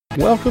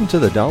Welcome to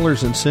the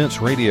Dollars and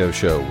Cents Radio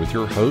Show with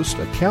your host,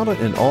 accountant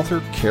and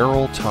author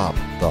Carol Topp,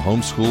 the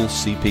homeschool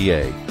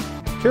CPA.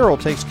 Carol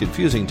takes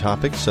confusing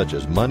topics such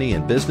as money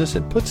and business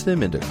and puts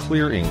them into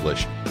clear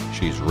English.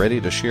 She's ready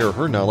to share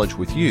her knowledge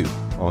with you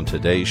on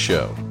today's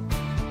show.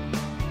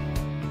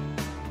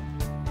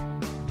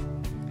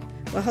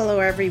 Well, hello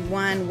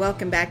everyone.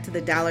 Welcome back to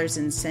the Dollars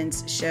and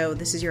Cents Show.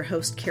 This is your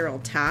host, Carol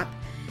Topp.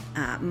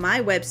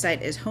 My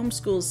website is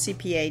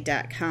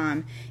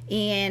homeschoolcpa.com,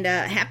 and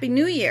Happy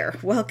New Year.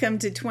 Welcome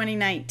to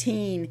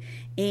 2019,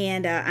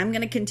 and I'm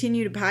going to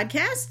continue to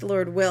podcast,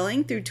 Lord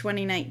willing, through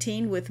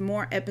 2019 with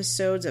more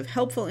episodes of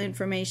helpful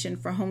information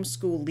for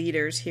homeschool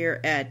leaders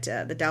here at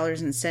the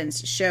Dollars and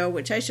Cents Show,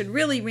 which I should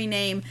really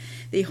rename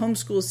the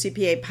Homeschool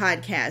CPA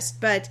Podcast,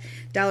 but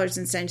Dollars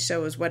and Cents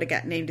Show is what it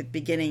got named at the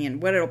beginning,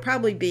 and what it'll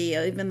probably be,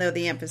 even though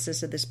the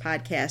emphasis of this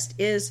podcast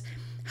is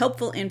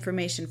helpful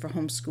information for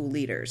homeschool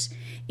leaders.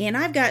 And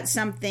I've got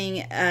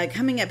something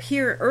coming up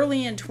here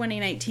early in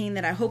 2019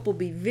 that I hope will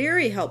be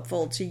very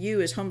helpful to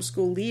you as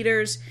homeschool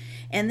leaders,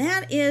 and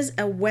that is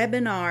a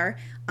webinar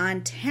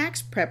on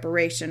tax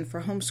preparation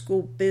for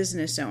homeschool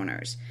business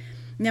owners.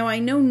 Now, I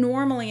know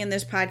normally in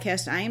this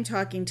podcast I am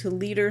talking to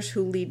leaders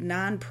who lead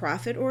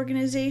nonprofit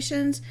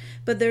organizations,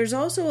 but there's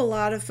also a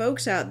lot of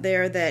folks out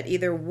there that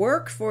either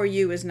work for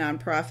you as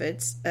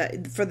nonprofits,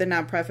 for the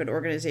nonprofit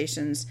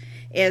organizations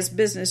as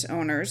business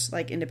owners,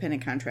 like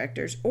independent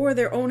contractors, or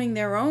they're owning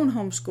their own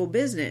homeschool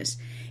business.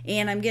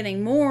 And I'm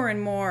getting more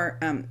and more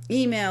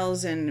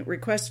emails and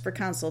requests for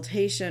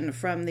consultation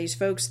from these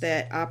folks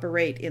that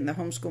operate in the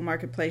homeschool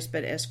marketplace,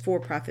 but as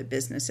for-profit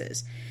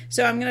businesses.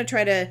 So I'm going to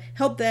try to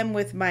help them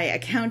with my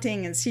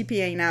accounting and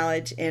CPA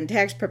knowledge and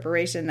tax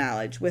preparation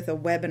knowledge with a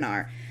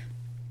webinar.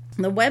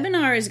 The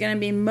webinar is going to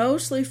be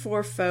mostly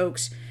for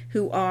folks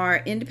who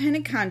are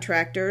independent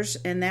contractors,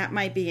 and that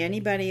might be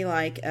anybody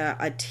like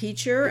a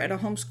teacher at a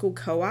homeschool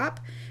co-op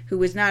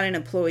who is not an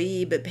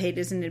employee but paid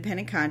as an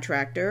independent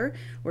contractor,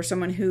 or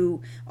someone who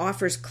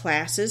offers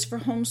classes for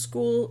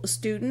homeschool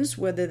students,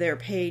 whether they're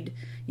paid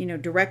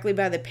directly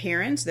by the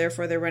parents,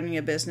 therefore they're running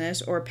a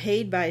business, or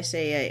paid by,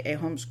 say, a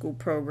homeschool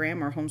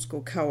program or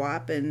homeschool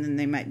co-op, and then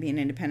they might be an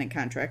independent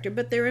contractor,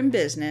 but they're in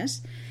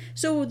business.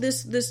 So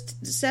this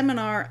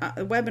webinar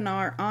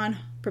on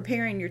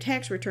preparing your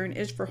tax return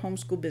is for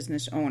homeschool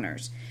business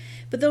owners.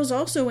 But those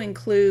also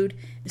include,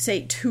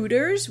 say,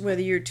 tutors,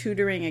 whether you're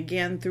tutoring,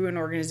 again, through an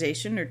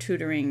organization or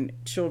tutoring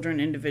children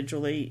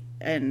individually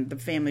and the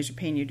families are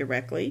paying you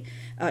directly,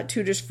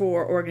 tutors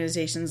for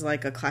organizations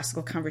like a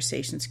Classical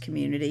Conversations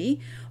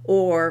community,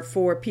 or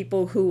for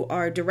people who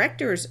are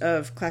directors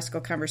of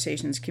Classical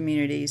Conversations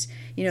communities.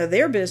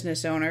 They're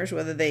business owners,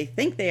 whether they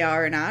think they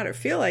are or not, or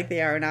feel like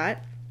they are or not.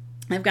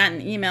 I've gotten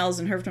emails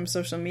and heard from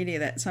social media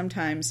that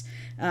sometimes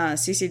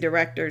CC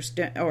directors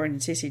or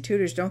CC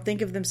tutors don't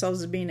think of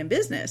themselves as being in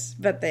business,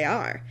 but they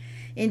are.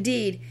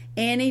 Indeed,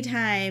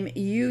 anytime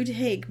you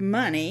take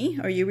money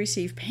or you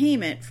receive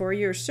payment for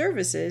your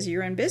services,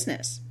 you're in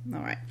business.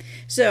 All right.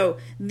 So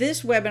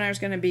this webinar is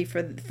going to be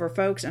for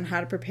folks on how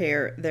to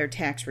prepare their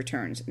tax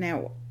returns.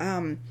 Now,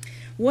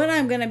 what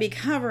I'm going to be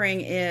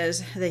covering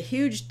is the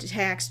huge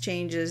tax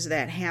changes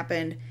that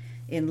happened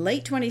in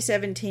late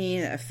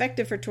 2017,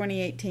 effective for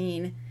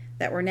 2018,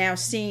 that we're now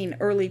seeing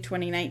early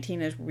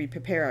 2019 as we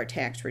prepare our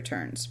tax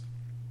returns.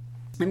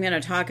 I'm going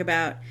to talk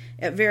about,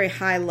 at very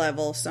high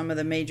level, some of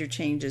the major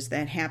changes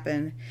that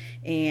happen,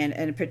 and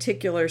in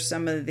particular,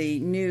 some of the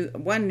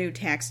new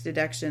tax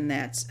deduction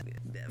that's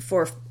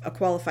for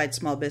qualified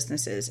small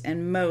businesses.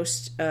 And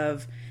most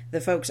of the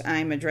folks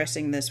I'm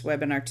addressing this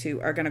webinar to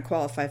are going to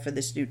qualify for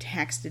this new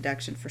tax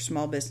deduction for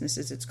small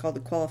businesses. It's called the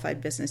Qualified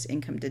Business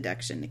Income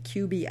Deduction, the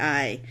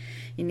QBI.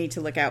 You need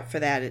to look out for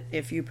that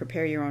if you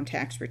prepare your own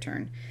tax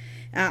return.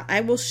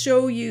 I will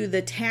show you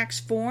the tax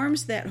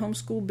forms that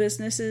homeschool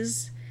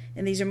businesses,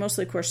 and these are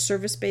mostly, of course,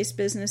 service-based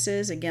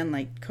businesses, again,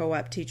 like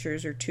co-op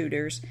teachers or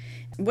tutors,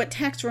 what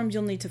tax forms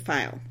you'll need to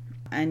file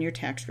on your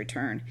tax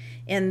return.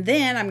 And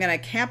then I'm going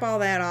to cap all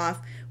that off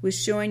with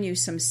showing you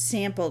some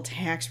sample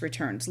tax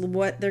returns,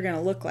 what they're going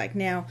to look like.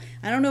 Now,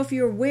 I don't know if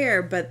you're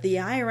aware, but the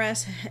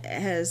IRS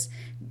has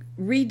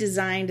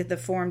redesigned the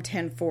Form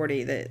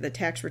 1040, the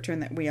tax return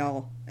that we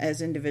all as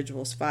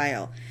individuals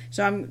file.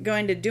 So I'm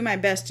going to do my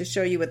best to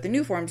show you what the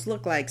new forms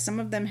look like. Some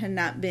of them have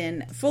not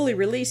been fully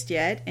released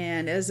yet,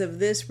 and as of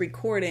this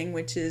recording,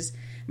 I'm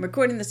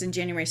recording this on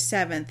January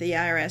 7th, the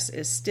IRS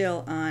is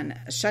still on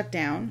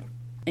shutdown.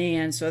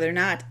 And so they're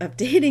not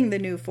updating the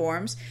new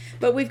forms,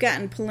 but we've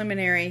gotten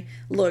preliminary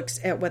looks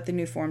at what the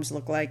new forms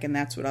look like, and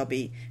that's what I'll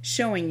be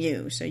showing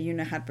you, so you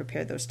know how to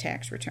prepare those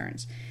tax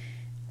returns.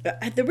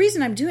 The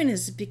reason I'm doing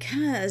this is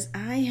because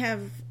I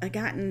have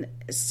gotten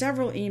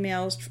several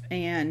emails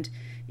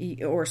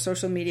or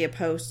social media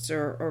posts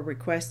or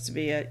requests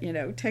via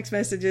text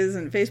messages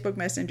and Facebook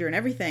Messenger and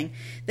everything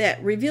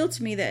that reveal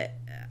to me that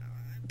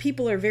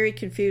people are very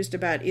confused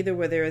about either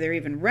whether they're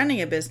even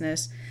running a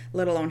business,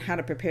 let alone how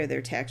to prepare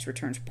their tax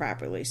returns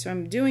properly. So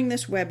I'm doing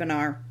this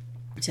webinar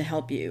to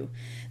help you.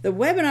 The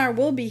webinar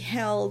will be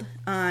held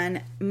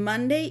on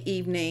Monday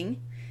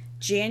evening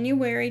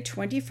January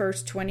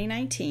 21st,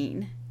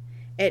 2019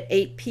 at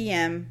 8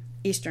 p.m.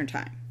 Eastern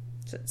Time.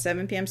 So it's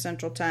 7 p.m.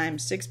 Central Time,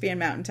 6 p.m.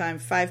 Mountain Time,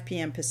 5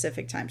 p.m.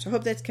 Pacific Time. So I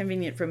hope that's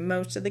convenient for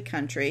most of the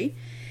country.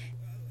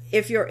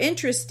 If you're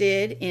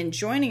interested in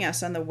joining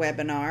us on the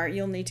webinar,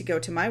 you'll need to go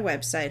to my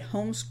website,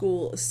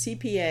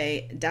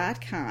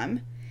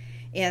 homeschoolcpa.com,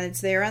 and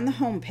it's there on the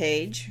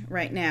homepage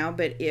right now.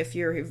 But if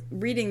you're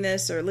reading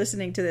this or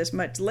listening to this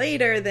much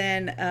later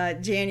than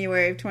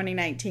January of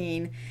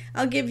 2019,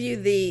 I'll give you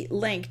the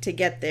link to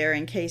get there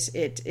in case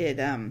it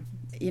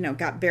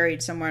got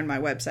buried somewhere on my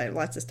website.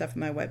 Lots of stuff on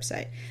my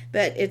website.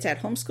 But it's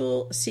at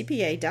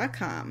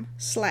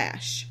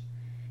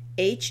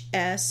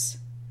homeschoolcpa.com/HS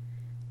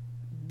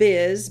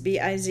biz,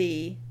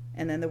 B-I-Z,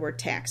 and then the word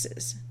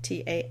taxes,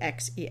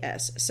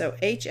 T-A-X-E-S. So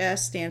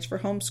HS stands for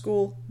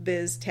Homeschool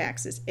Biz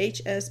Taxes,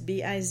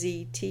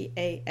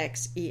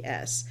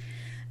 H-S-B-I-Z-T-A-X-E-S.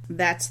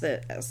 That's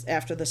the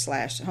after the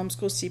slash,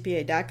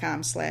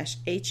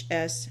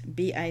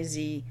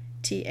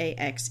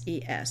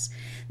 homeschoolcpa.com/HSBIZTAXES.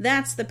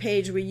 That's the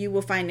page where you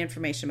will find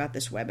information about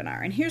this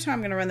webinar. And here's how I'm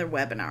going to run the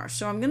webinar.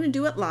 So I'm going to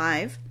do it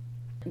live,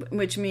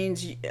 which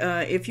means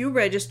if you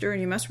register,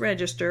 and you must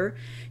register,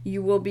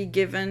 you will be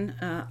given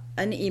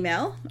an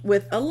email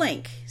with a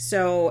link.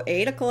 So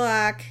 8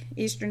 o'clock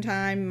Eastern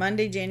Time,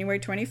 Monday, January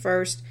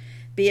 21st.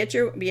 Be at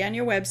your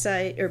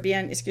website, or be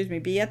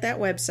at that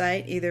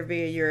website either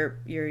via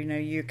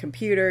your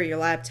computer, your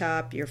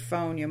laptop, your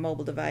phone, your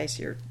mobile device,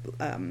 your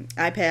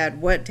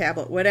iPad,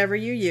 tablet, whatever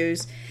you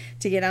use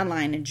to get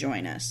online and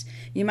join us.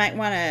 You might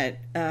want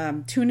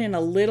to tune in a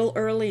little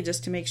early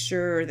just to make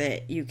sure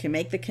that you can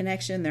make the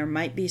connection. There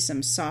might be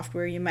some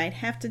software you might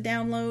have to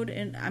download,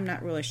 and I'm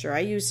not really sure. I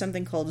use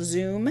something called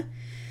Zoom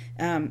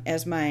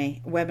as my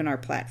webinar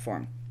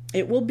platform.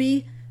 It will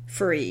be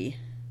free.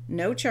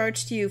 No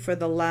charge to you for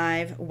the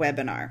live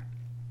webinar.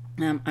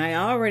 I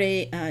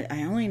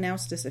only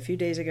announced this a few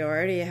days ago. I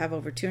already have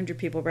over 200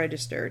 people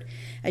registered.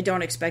 I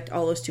don't expect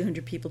all those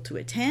 200 people to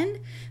attend,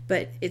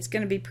 but it's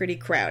going to be pretty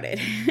crowded.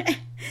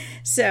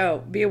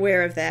 So be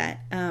aware of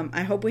that.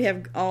 I hope we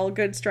have all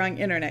good, strong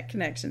internet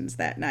connections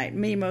that night,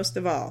 me most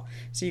of all,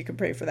 so you can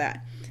pray for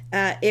that.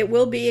 It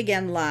will be,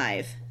 again,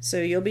 live.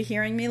 So you'll be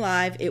hearing me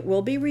live. It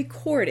will be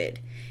recorded.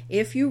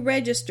 If you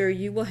register,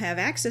 you will have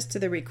access to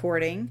the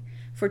recording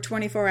for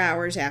 24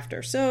 hours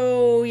after.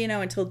 So,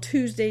 until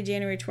Tuesday,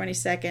 January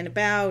 22nd,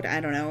 about,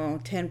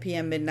 10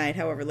 p.m., midnight,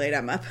 however late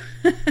I'm up,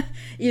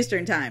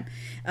 Eastern Time.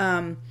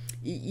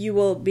 You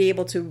will be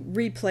able to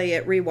replay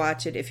it,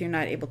 rewatch it if you're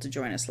not able to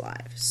join us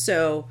live.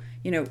 So,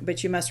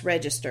 but you must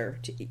register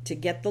to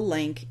get the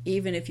link,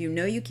 even if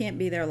you can't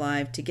be there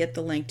live, to get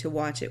the link to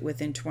watch it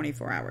within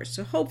 24 hours.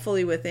 So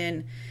hopefully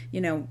within,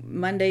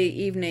 Monday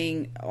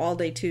evening, all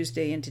day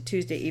Tuesday into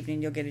Tuesday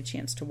evening, you'll get a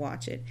chance to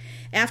watch it.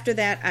 After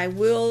that, I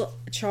will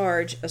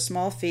charge a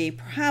small fee,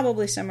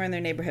 probably somewhere in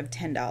the neighborhood of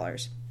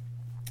 $10.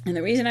 And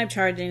the reason I'm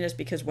charging is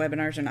because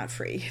webinars are not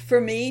free.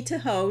 For me to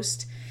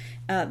host,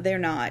 they're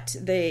not.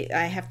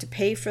 I have to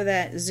pay for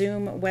that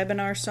Zoom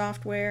webinar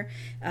software.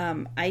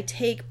 I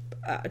take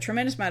a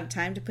tremendous amount of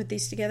time to put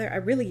these together. I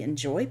really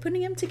enjoy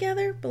putting them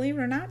together, believe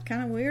it or not.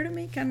 Kind of weird of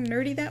me, kind of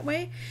nerdy that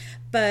way.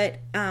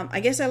 But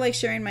I guess I like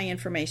sharing my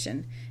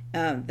information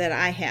that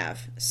I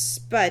have.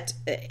 But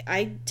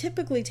I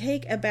typically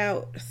take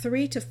about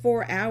 3 to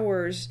 4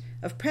 hours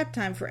of prep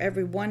time for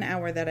every 1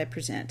 hour that I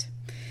present.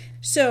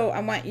 So I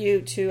want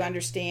you to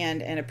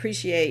understand and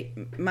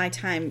appreciate my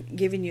time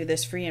giving you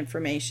this free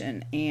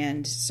information.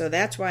 And so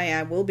that's why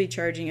I will be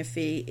charging a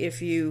fee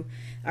if you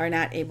are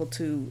not able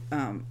to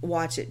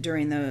watch it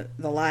during the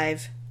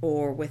live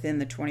or within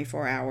the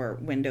 24-hour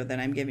window that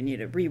I'm giving you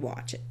to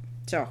rewatch it.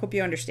 So I hope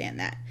you understand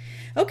that.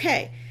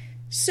 Okay,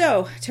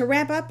 so to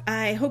wrap up,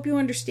 I hope you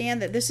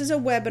understand that this is a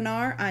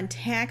webinar on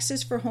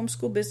taxes for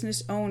homeschool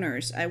business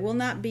owners. I will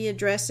not be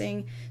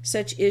addressing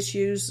such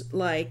issues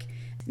like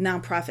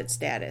nonprofit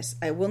status.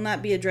 I will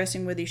not be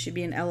addressing whether you should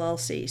be an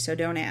LLC, so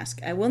don't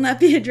ask. I will not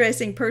be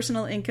addressing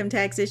personal income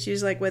tax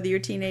issues like whether your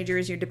teenager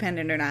is your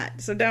dependent or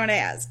not, so don't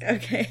ask,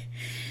 okay?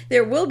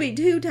 There will be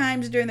 2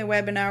 times during the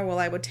webinar where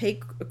I will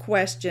take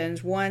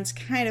questions, once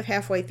kind of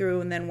halfway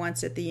through and then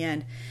once at the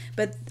end.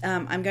 But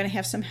I'm going to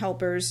have some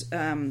helpers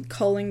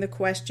culling the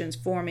questions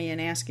for me and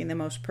asking the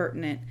most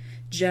pertinent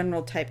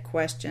general type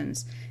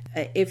questions.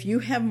 If you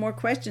have more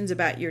questions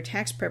about your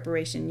tax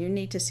preparation, you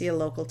need to see a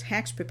local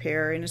tax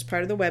preparer, and as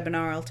part of the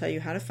webinar, I'll tell you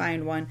how to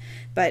find one.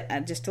 But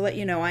just to let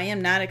you know, I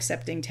am not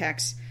accepting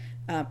tax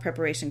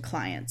preparation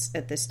clients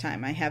at this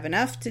time. I have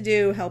enough to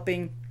do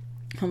helping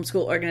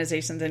homeschool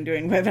organizations and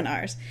doing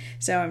webinars.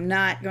 So I'm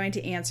not going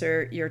to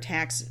answer your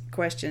tax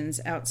questions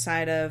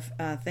outside of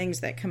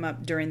things that come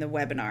up during the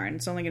webinar, and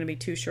it's only going to be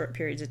 2 short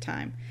periods of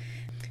time.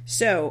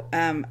 So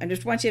I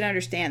just want you to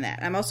understand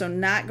that. I'm also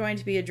not going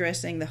to be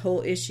addressing the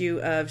whole issue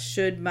of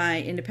should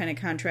my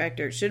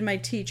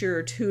teacher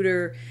or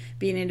tutor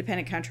be an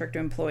independent contractor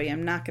employee.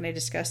 I'm not going to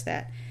discuss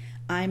that.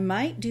 I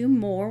might do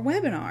more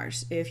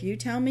webinars. If you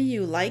tell me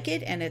you like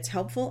it and it's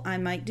helpful, I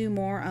might do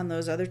more on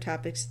those other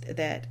topics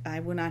that I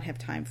will not have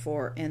time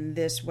for in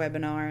this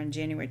webinar on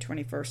January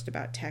 21st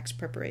about tax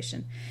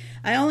preparation.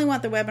 I only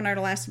want the webinar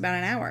to last about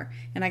an hour,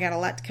 and I got a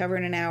lot to cover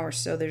in an hour,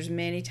 so there's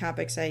many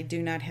topics I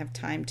do not have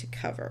time to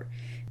cover.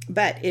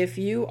 But if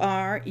you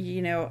are,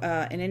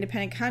 an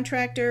independent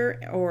contractor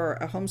or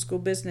a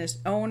homeschool business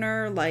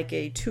owner, like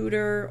a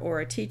tutor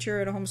or a teacher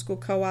at a homeschool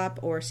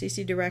co-op or a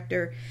CC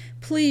director,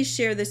 please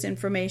share this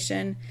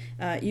information.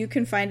 You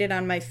can find it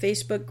on my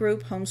Facebook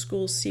group,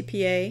 Homeschool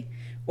CPA,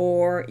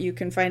 or you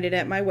can find it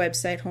at my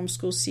website,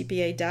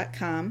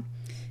 homeschoolcpa.com.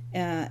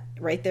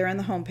 Right there on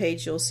the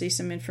homepage, you'll see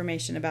some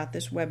information about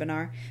this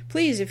webinar.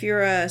 Please, if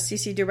you're a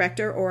CC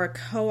director or a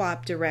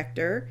co-op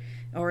director,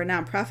 or a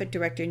nonprofit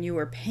director, and you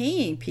are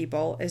paying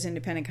people as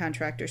independent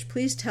contractors,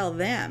 please tell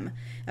them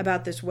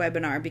about this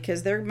webinar,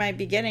 because they might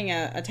be getting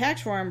a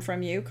tax form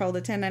from you called a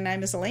 1099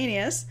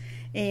 miscellaneous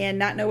and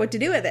not know what to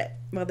do with it.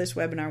 Well, this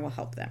webinar will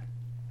help them.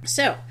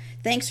 So,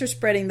 thanks for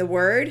spreading the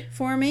word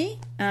for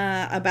me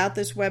about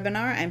this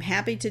webinar. I'm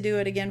happy to do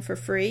it again for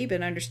free,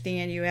 but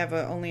understand you have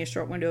only a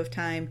short window of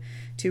time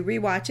to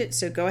rewatch it.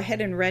 So go ahead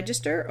and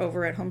register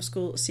over at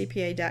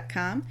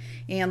homeschoolcpa.com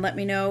and let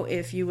me know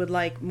if you would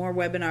like more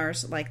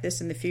webinars like this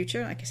in the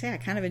future. Like I say, I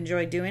kind of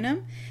enjoy doing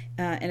them,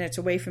 and it's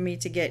a way for me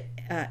to get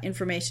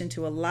information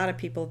to a lot of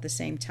people at the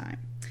same time.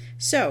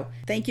 So,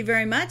 thank you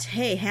very much.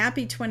 Hey,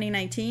 happy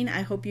 2019.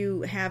 I hope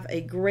you have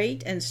a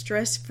great and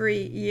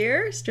stress-free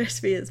year,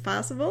 stress-free as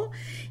possible,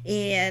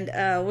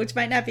 and which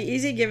might not be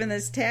easy given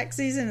this tax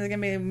season. It's going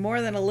to be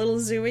more than a little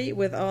zooey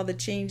with all the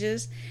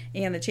changes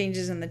and the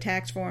changes in the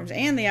tax forms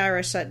and the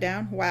IRS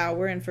shutdown. Wow,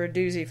 we're in for a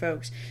doozy,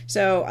 folks.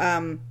 So,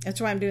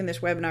 that's why I'm doing this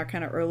webinar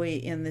kind of early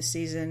in the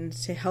season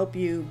to help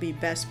you be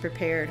best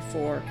prepared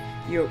for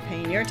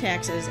paying your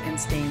taxes and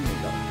staying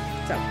legal.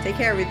 So, take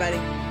care, everybody.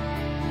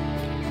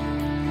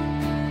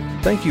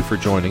 Thank you for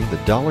joining the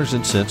Dollars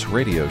and Cents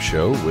Radio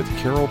Show with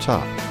Carol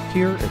Topp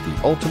here at the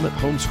Ultimate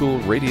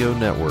Homeschool Radio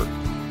Network.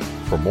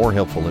 For more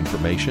helpful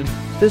information,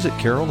 visit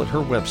Carol at her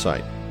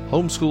website,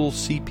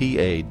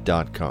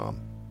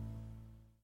 homeschoolcpa.com.